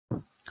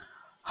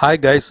Hi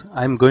guys,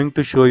 I am going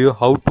to show you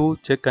how to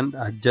check and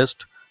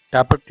adjust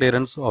tappet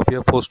clearance of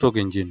your 4-stroke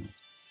engine.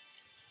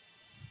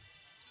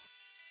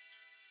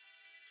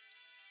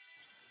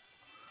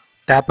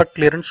 Tappet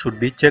clearance should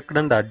be checked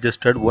and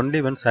adjusted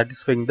only when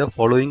satisfying the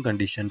following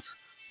conditions.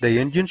 The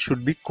engine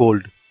should be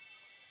cold.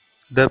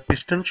 The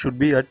piston should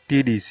be at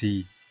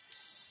TDC.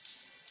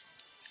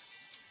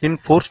 In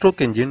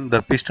 4-stroke engine,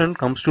 the piston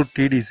comes to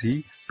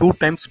TDC 2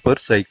 times per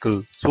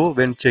cycle. So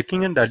when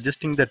checking and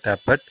adjusting the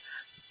tappet,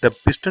 the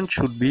piston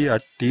should be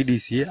at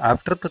TDC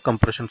after the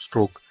compression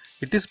stroke.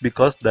 It is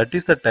because that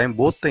is the time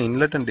both the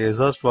inlet and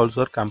exhaust valves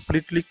are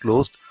completely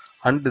closed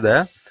and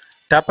the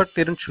tappet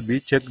clearance should be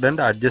checked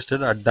and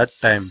adjusted at that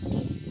time.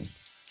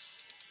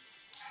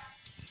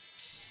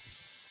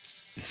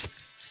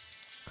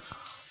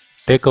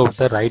 Take out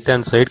the right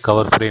hand side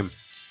cover frame.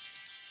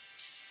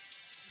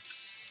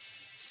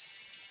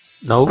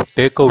 Now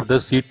take out the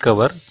seat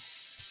cover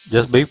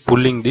just by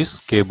pulling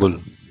this cable.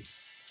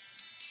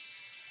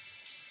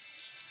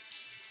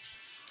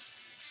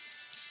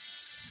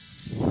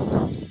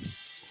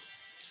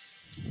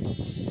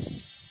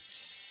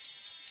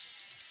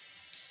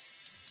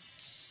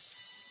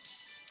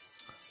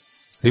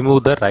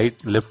 Remove the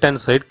left hand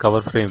side cover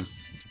frame.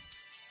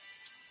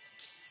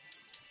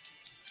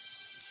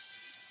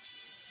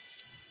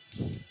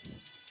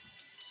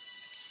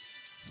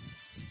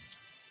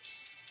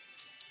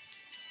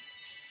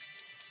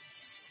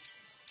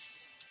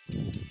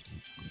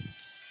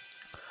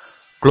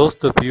 Close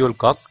the fuel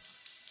cock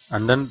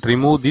and then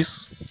remove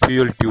this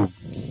fuel tube.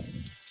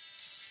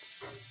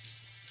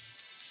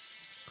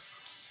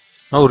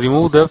 Now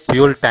remove the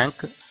fuel tank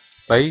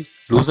by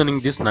loosening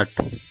this nut.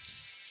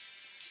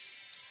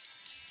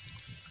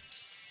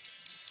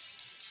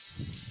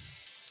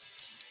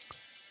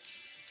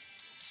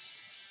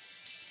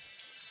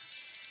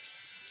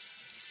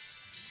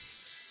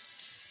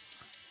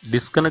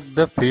 Disconnect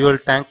the fuel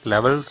tank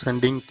level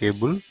sending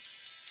cable.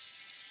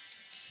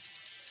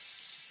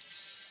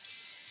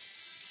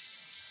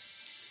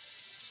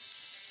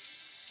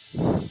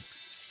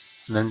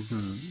 Then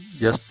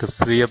just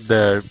free up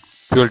the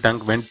fuel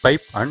tank vent pipe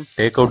and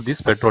take out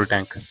this petrol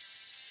tank.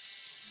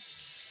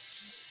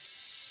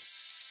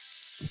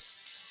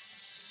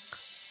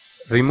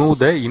 Remove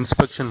the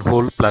inspection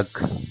hole plug.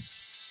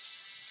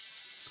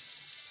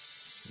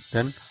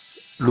 Then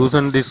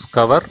loosen this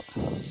cover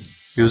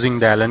using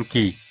the Allen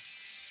key.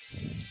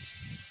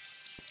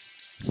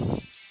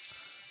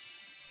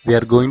 We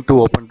are going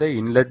to open the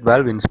inlet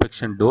valve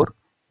inspection door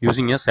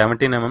using a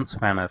 17 mm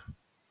spanner.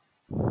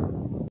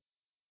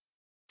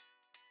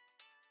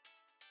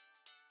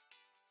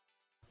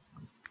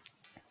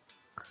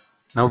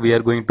 Now we are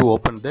going to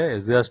open the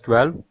exhaust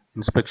valve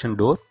inspection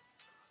door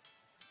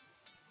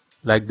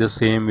like the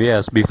same way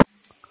as before.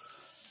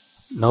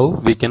 Now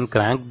we can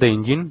crank the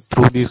engine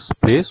through this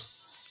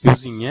place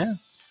using a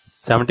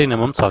 17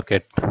 mm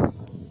socket.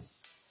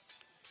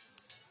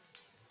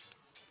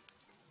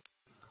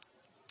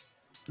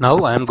 Now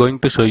I am going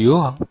to show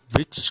you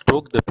which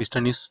stroke the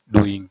piston is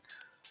doing.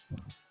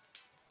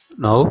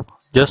 Now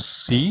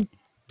just see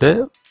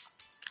the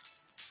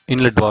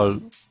inlet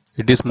valve.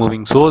 It is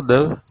moving, so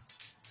the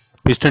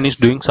piston is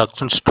doing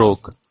suction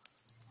stroke,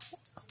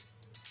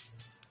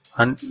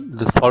 and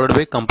this followed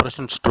by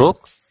compression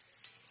stroke,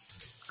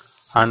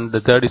 and the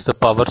third is the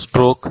power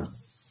stroke,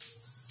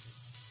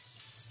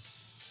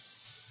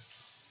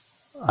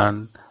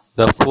 and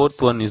the fourth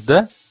one is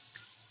the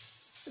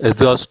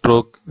exhaust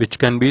stroke, which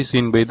can be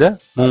seen by the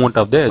movement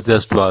of the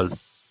exhaust valve.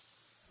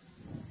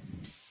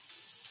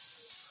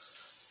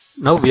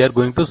 Now we are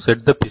going to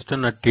set the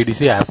piston at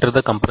TDC after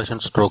the compression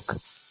stroke.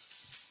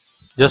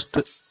 Just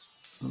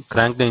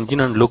crank the engine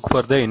and look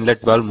for the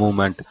inlet valve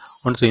movement.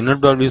 Once the inlet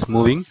valve is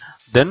moving,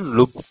 then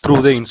look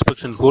through the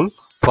inspection hole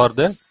for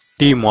the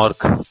T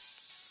mark.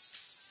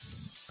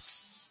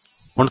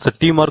 Once the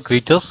T mark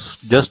reaches,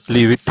 just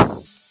leave it.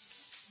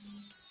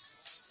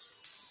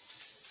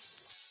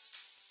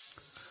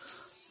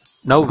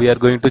 Now we are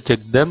going to check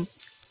the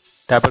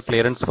tappet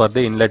clearance for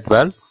the inlet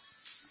valve.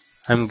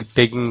 I am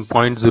taking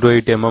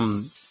 0.08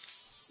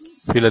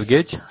 mm feeler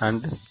gauge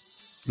and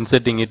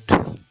inserting it.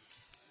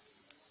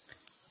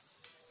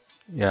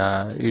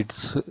 Yeah,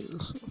 it's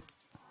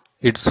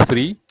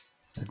free.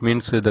 It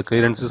means the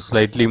clearance is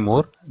slightly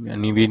more,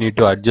 and we need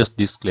to adjust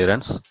this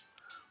clearance.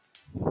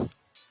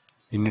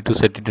 We need to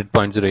set it at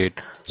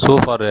 0.08. So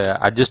for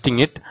adjusting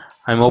it,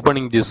 I am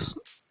opening this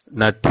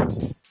nut.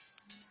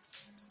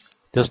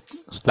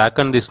 Just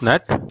slacken this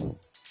nut.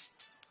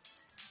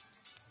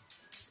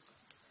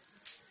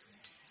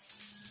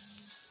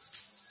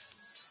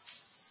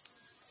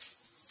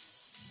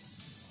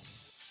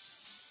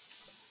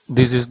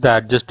 This is the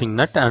adjusting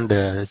nut, and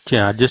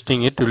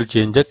adjusting it will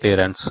change the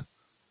clearance.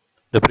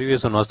 The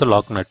previous one was the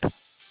lock nut.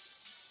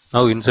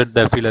 Now insert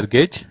the feeler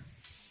gauge.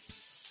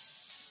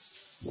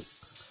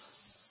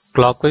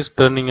 Clockwise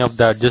turning of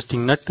the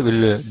adjusting nut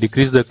will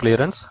decrease the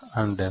clearance,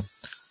 and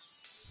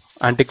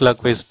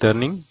anti-clockwise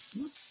turning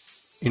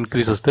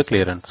increases the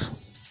clearance.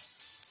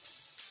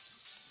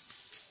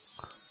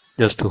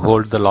 Just to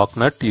hold the lock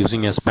nut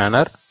using a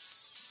spanner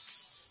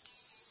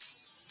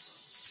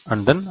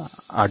and then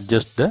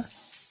adjust the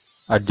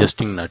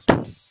adjusting nut.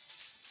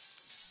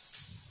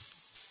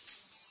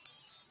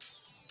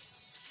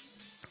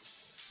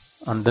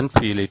 And then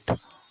feel it.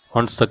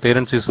 Once the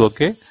clearance is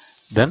okay,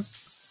 then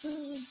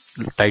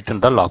tighten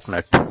the lock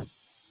nut.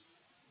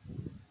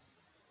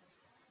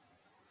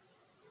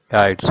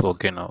 Yeah, it's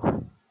okay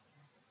now.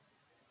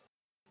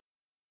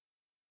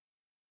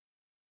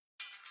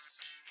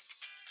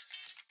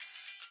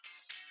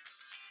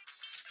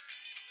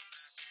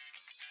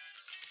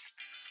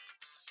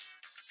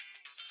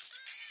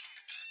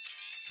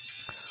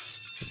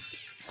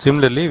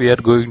 Similarly, we are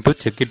going to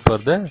check it for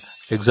the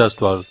exhaust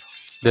valve.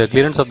 The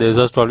clearance of the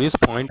exhaust valve is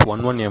 0.11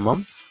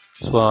 mm.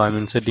 So I am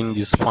inserting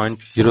this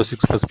 0.06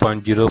 plus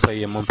 0.05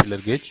 mm filler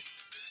gauge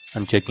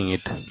and checking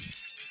it.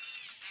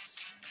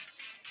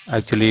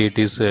 Actually, it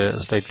is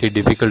slightly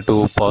difficult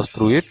to pass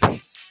through it.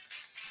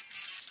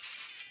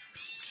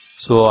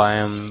 So I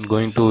am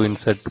going to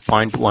insert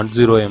 0.10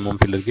 mm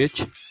filler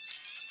gauge.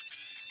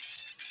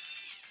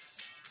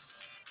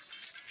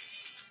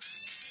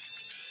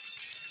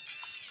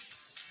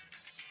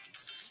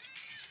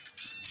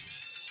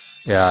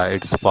 Yeah,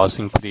 it's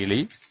passing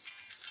freely.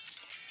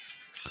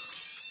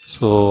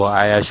 So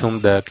I assume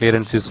the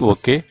clearance is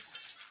okay.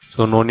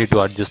 So no need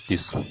to adjust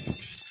this.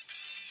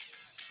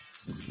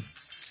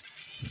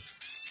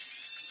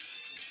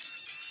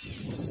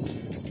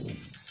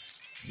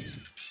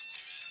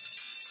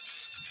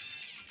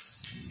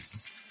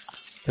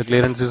 The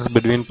clearance is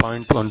between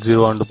 0.10 and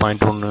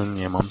 0.19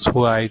 mm.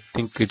 So I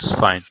think it's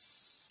fine.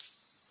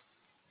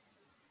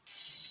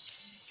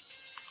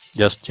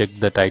 Just check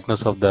the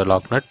tightness of the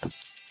lock nut.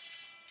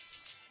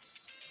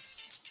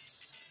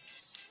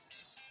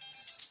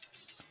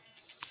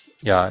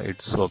 Yeah,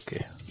 it's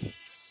okay.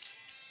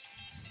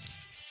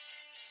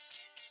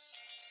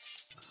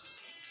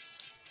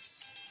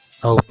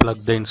 Now plug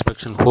the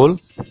inspection hole.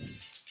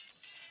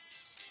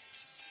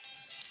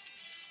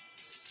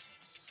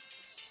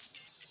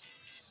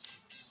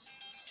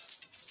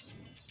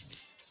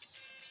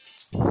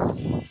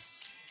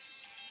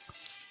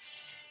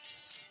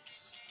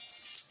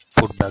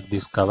 Put back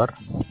this cover.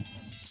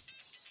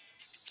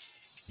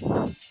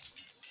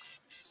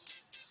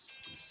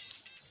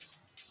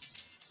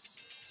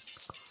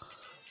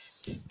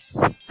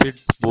 Fit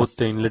both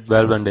the inlet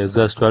valve and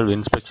exhaust valve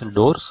inspection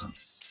doors.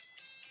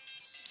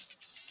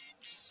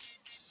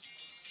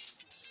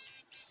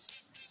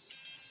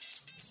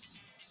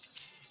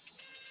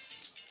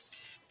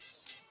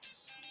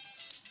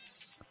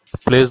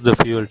 Place the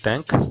fuel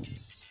tank.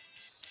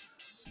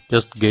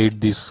 Just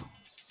guide this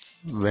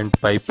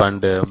vent pipe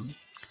and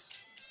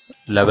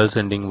level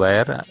sending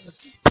wire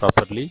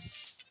properly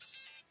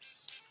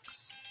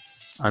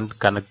and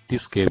connect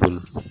this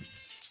cable.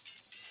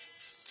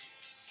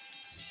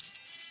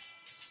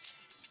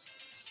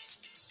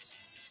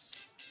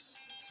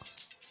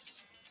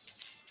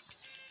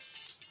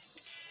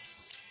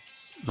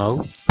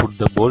 Now put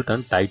the bolt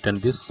and tighten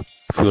this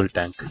fuel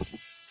tank.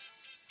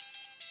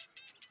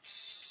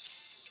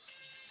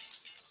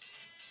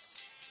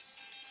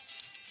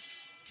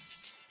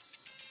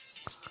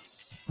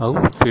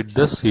 Now fit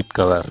the seat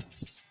cover.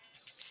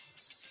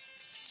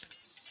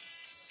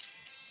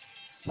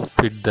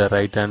 Fit the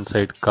right hand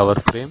side cover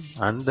frame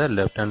and the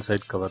left hand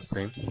side cover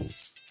frame.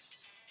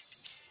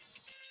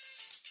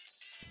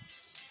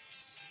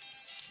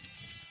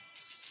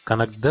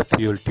 Connect the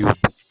fuel tube.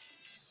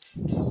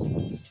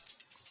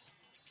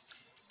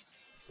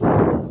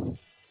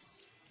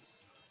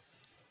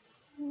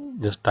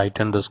 Just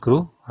tighten the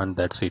screw and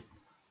that's it.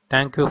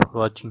 Thank you for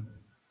watching.